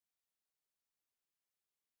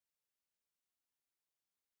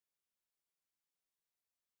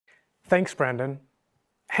Thanks, Brandon.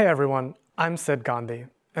 Hey everyone, I'm Sid Gandhi,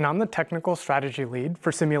 and I'm the Technical Strategy Lead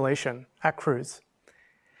for Simulation at Cruise.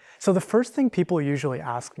 So the first thing people usually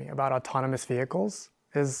ask me about autonomous vehicles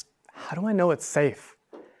is, how do I know it's safe?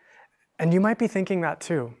 And you might be thinking that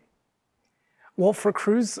too. Well, for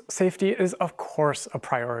Cruise, safety is of course a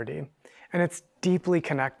priority, and it's deeply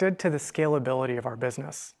connected to the scalability of our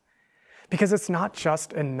business. Because it's not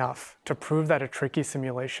just enough to prove that a tricky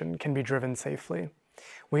simulation can be driven safely.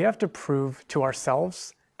 We have to prove to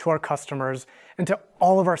ourselves, to our customers, and to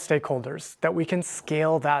all of our stakeholders that we can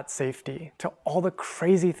scale that safety to all the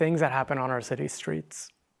crazy things that happen on our city streets.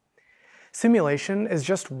 Simulation is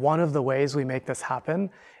just one of the ways we make this happen,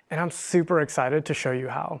 and I'm super excited to show you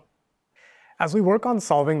how. As we work on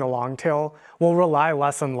solving the long tail, we'll rely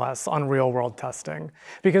less and less on real-world testing.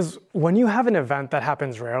 Because when you have an event that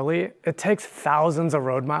happens rarely, it takes thousands of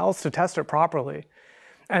road miles to test it properly.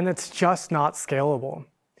 And it's just not scalable.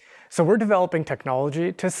 So we're developing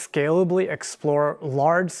technology to scalably explore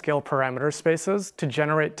large-scale parameter spaces to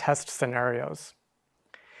generate test scenarios.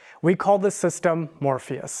 We call this system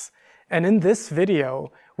Morpheus. And in this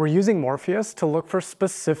video, we're using Morpheus to look for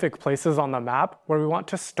specific places on the map where we want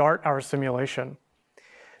to start our simulation.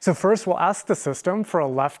 So first, we'll ask the system for a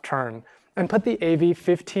left turn and put the AV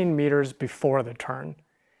 15 meters before the turn.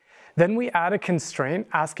 Then we add a constraint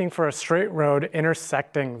asking for a straight road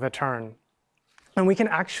intersecting the turn. And we can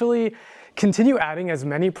actually continue adding as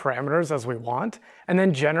many parameters as we want and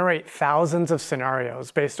then generate thousands of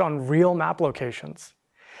scenarios based on real map locations.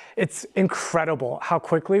 It's incredible how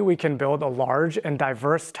quickly we can build a large and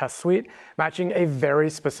diverse test suite matching a very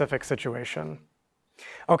specific situation.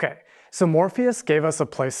 Okay, so Morpheus gave us a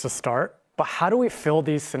place to start, but how do we fill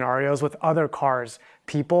these scenarios with other cars,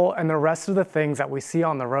 people, and the rest of the things that we see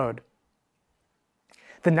on the road?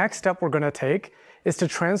 The next step we're going to take is to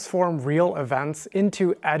transform real events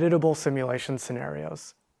into editable simulation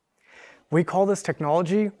scenarios. We call this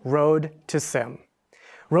technology Road to Sim.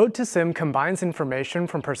 Road to Sim combines information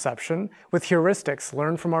from perception with heuristics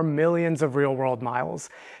learned from our millions of real-world miles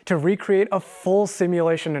to recreate a full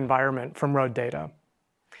simulation environment from road data.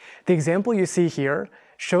 The example you see here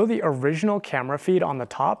shows the original camera feed on the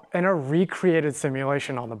top and a recreated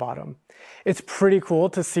simulation on the bottom. It's pretty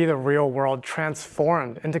cool to see the real world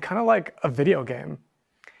transformed into kind of like a video game.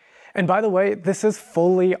 And by the way, this is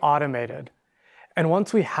fully automated. And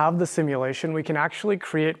once we have the simulation, we can actually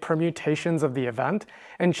create permutations of the event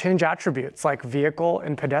and change attributes like vehicle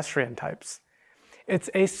and pedestrian types.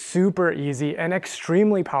 It's a super easy and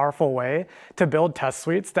extremely powerful way to build test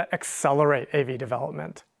suites that accelerate AV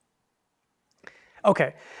development.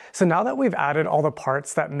 Okay, so now that we've added all the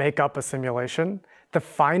parts that make up a simulation, the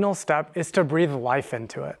final step is to breathe life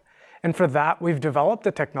into it. And for that, we've developed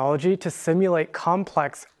a technology to simulate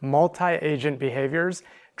complex multi-agent behaviors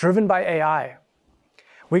driven by AI.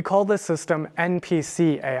 We call this system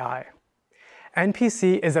NPC AI.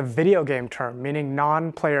 NPC is a video game term meaning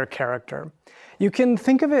non-player character. You can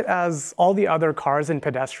think of it as all the other cars and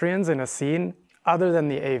pedestrians in a scene other than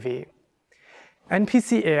the AV.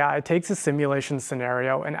 NPC AI takes a simulation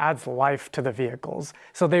scenario and adds life to the vehicles,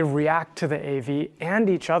 so they react to the AV and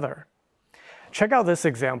each other. Check out this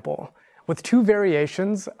example, with two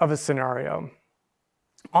variations of a scenario.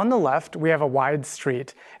 On the left, we have a wide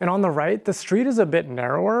street, and on the right, the street is a bit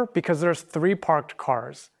narrower because there's 3 parked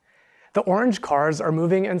cars. The orange cars are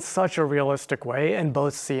moving in such a realistic way in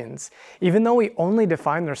both scenes, even though we only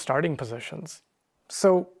define their starting positions.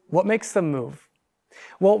 So what makes them move?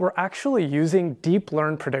 Well, we're actually using deep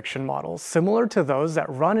learned prediction models similar to those that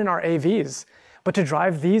run in our AVs, but to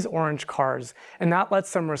drive these orange cars, and that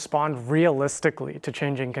lets them respond realistically to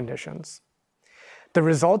changing conditions. The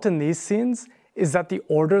result in these scenes is that the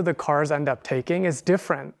order the cars end up taking is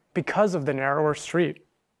different because of the narrower street.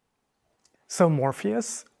 So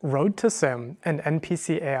Morpheus, Road to Sim, and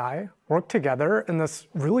NPC AI work together in this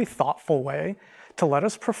really thoughtful way to let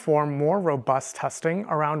us perform more robust testing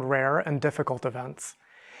around rare and difficult events.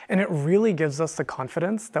 And it really gives us the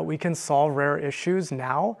confidence that we can solve rare issues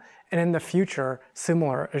now and in the future,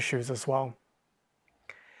 similar issues as well.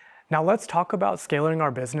 Now let's talk about scaling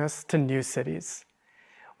our business to new cities.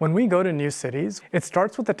 When we go to new cities, it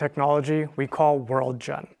starts with a technology we call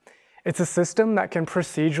WorldGen. It's a system that can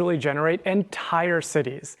procedurally generate entire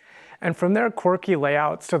cities. And from their quirky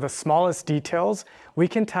layouts to the smallest details, we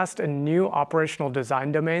can test in new operational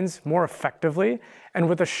design domains more effectively and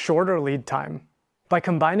with a shorter lead time. By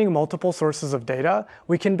combining multiple sources of data,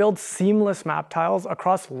 we can build seamless map tiles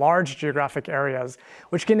across large geographic areas,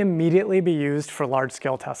 which can immediately be used for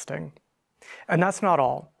large-scale testing. And that's not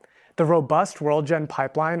all. The robust WorldGen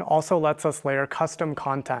pipeline also lets us layer custom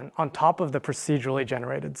content on top of the procedurally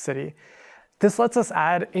generated city. This lets us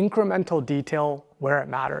add incremental detail where it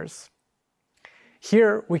matters.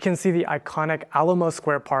 Here, we can see the iconic Alamo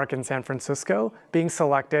Square Park in San Francisco being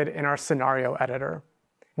selected in our scenario editor.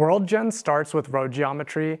 WorldGen starts with road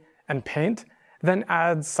geometry and paint, then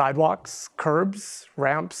adds sidewalks, curbs,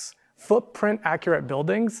 ramps, footprint-accurate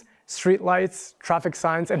buildings, streetlights, traffic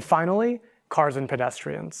signs, and finally, cars and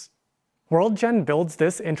pedestrians. WorldGen builds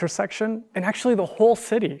this intersection and actually the whole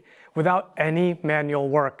city without any manual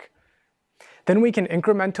work. Then we can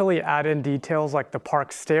incrementally add in details like the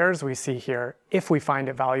park stairs we see here if we find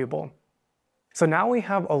it valuable. So now we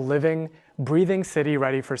have a living, breathing city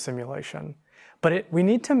ready for simulation. But we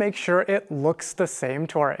need to make sure it looks the same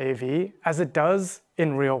to our AV as it does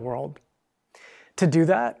in real world. To do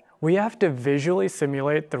that, we have to visually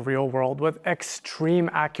simulate the real world with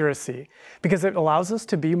extreme accuracy because it allows us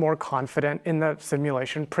to be more confident in the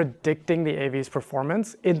simulation predicting the AV's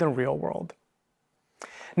performance in the real world.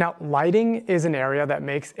 Now, lighting is an area that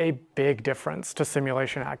makes a big difference to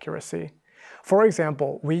simulation accuracy. For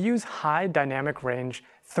example, we use high dynamic range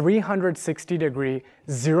 360-degree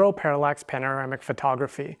zero parallax panoramic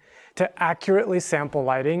photography to accurately sample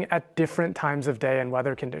lighting at different times of day and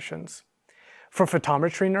weather conditions. For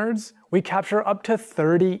photometry nerds, we capture up to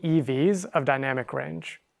 30 EVs of dynamic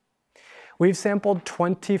range. We've sampled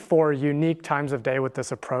 24 unique times of day with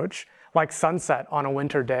this approach, like sunset on a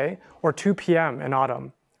winter day or 2 p.m. in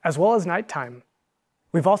autumn, as well as nighttime.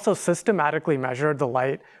 We've also systematically measured the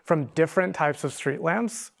light from different types of street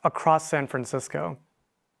lamps across San Francisco.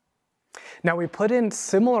 Now, we put in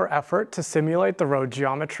similar effort to simulate the road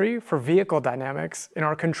geometry for vehicle dynamics in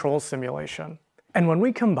our controls simulation. And when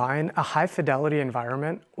we combine a high-fidelity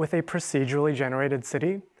environment with a procedurally generated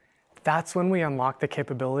city, that's when we unlock the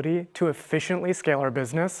capability to efficiently scale our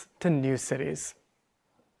business to new cities.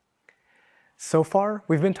 So far,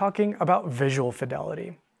 we've been talking about visual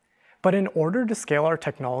fidelity. But in order to scale our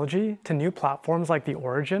technology to new platforms like the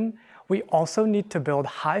Origin, we also need to build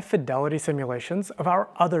high-fidelity simulations of our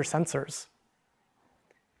other sensors.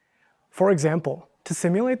 For example, to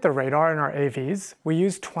simulate the radar in our AVs, we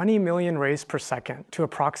use 20 million rays per second to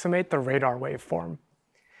approximate the radar waveform.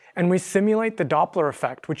 And we simulate the Doppler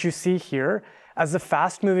effect, which you see here, as the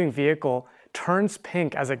fast-moving vehicle turns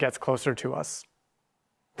pink as it gets closer to us.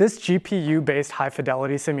 This GPU-based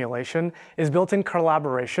high-fidelity simulation is built in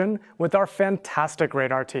collaboration with our fantastic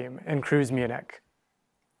radar team in Cruise Munich.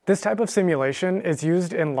 This type of simulation is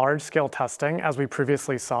used in large-scale testing, as we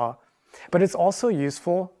previously saw, but it's also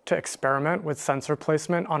useful to experiment with sensor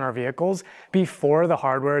placement on our vehicles before the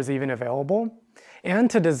hardware is even available, and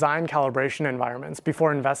to design calibration environments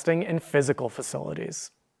before investing in physical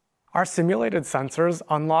facilities. Our simulated sensors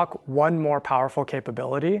unlock one more powerful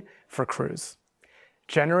capability for Cruise: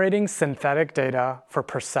 generating synthetic data for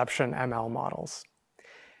perception ML models.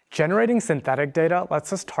 Generating synthetic data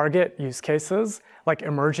lets us target use cases like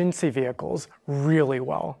emergency vehicles really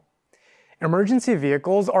well. Emergency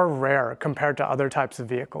vehicles are rare compared to other types of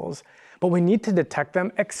vehicles, but we need to detect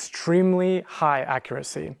them extremely high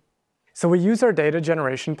accuracy. So we use our data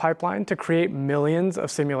generation pipeline to create millions of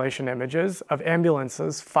simulation images of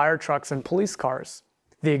ambulances, fire trucks, and police cars.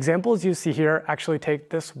 The examples you see here actually take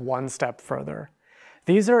this one step further.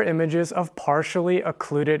 These are images of partially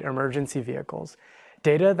occluded emergency vehicles,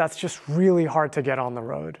 data that's just really hard to get on the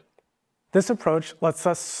road. This approach lets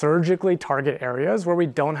us surgically target areas where we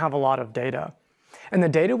don't have a lot of data. And the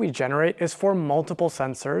data we generate is for multiple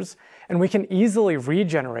sensors, and we can easily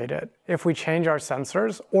regenerate it if we change our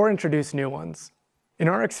sensors or introduce new ones. In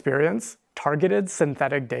our experience, targeted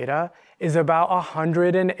synthetic data is about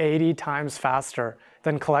 180 times faster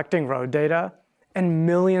than collecting road data and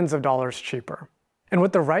millions of dollars cheaper. And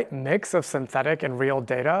with the right mix of synthetic and real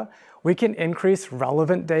data, we can increase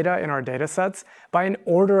relevant data in our datasets by an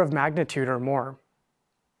order of magnitude or more.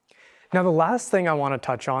 Now, the last thing I want to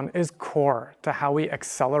touch on is core to how we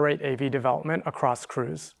accelerate AV development across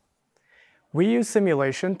Cruise. We use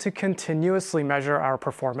simulation to continuously measure our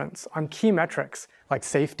performance on key metrics like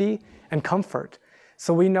safety and comfort,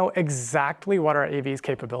 so we know exactly what our AV's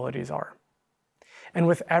capabilities are. And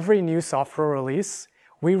with every new software release,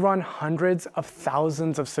 we run hundreds of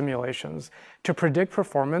thousands of simulations to predict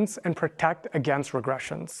performance and protect against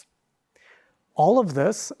regressions. All of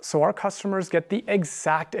this so our customers get the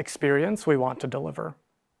exact experience we want to deliver.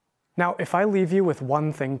 Now, if I leave you with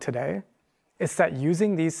one thing today, it's that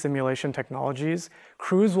using these simulation technologies,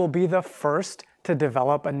 Cruise will be the first to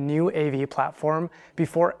develop a new AV platform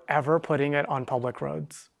before ever putting it on public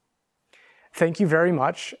roads. Thank you very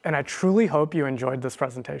much, and I truly hope you enjoyed this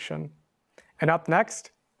presentation. And up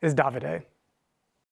next, is Davide.